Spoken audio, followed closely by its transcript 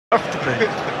Comfortably.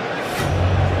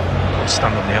 I'll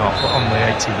stand on the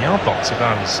 18-yard box if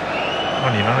I was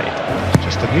Man United.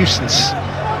 Just a nuisance.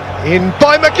 In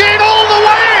by McGinn, all the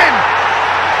way in!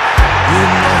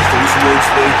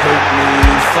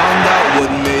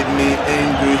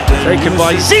 Taken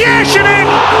by Ziyech and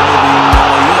in!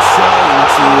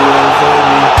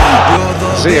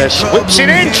 Ziyech Whips it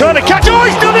in, trying to catch. Oh,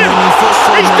 he's done it!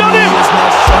 He's done it!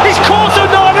 He's caught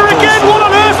Onana again! What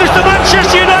on earth is the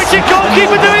Manchester United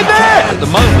goalkeeper doing there? At the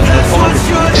moment, they're finding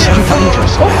it so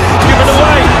dangerous. Oh, given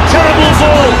away! Terrible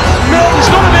ball! No, it's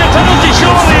got to be a penalty,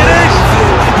 surely it is!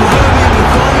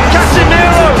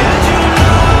 Casemiro!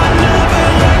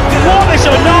 What is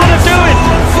Onana doing?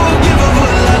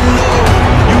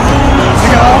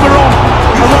 The armour on,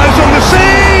 arrives on the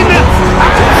scene! And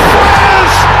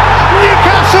fires!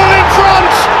 Newcastle in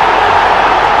front!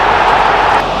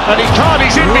 And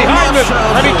Icardi's in behind them,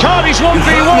 and Icardi's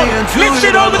 1v1, lifts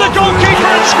it over the goalkeeper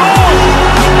and scores!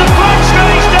 The flag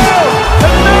stays down,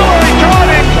 and now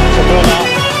Icardi!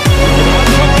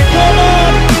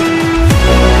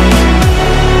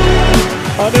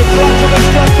 And in front of the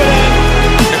stopper end.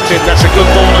 That's a good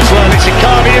ball as well, it's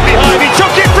Icardi in behind, he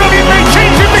took it brilliantly,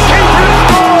 changes the keeper and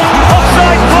scores!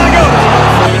 Offside flag up!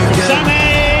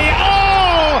 Sammy,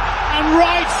 oh! And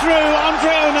right through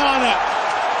Andre Onana.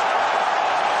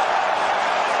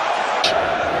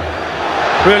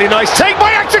 Really nice take by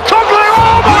Actor Cogley.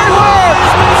 Oh my word!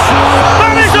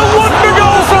 That is a wonder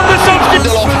goal from the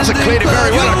substitute. Lindelof hasn't cleared it very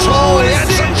well at all. He had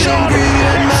some shot.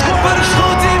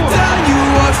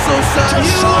 To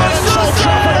silence Old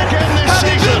Trafford again this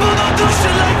season.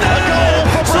 A goal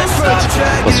for Brentford.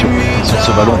 Sur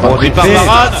ce ballon pas Repris par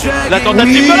Varane, la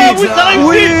tentative de la route, ça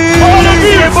réussit. Oh le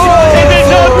but est beau. Et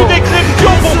déjà un but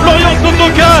d'exception pour Florian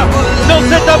Sotoka dans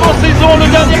cette avant-saison, le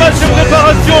dernier match de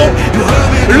préparation.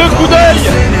 Le coup d'œil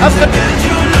après.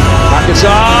 Pakistan.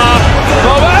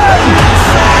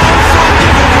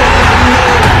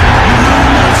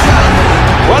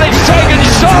 Well, it's taken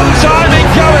some time in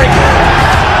going.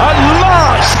 At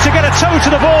last to get a toe to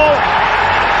the ball.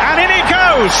 And in it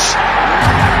goes.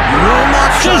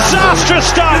 Disastrous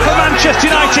start for Manchester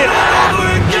United.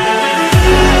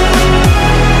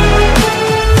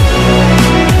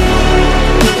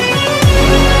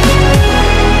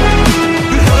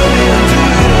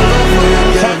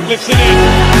 Lifts it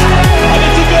in.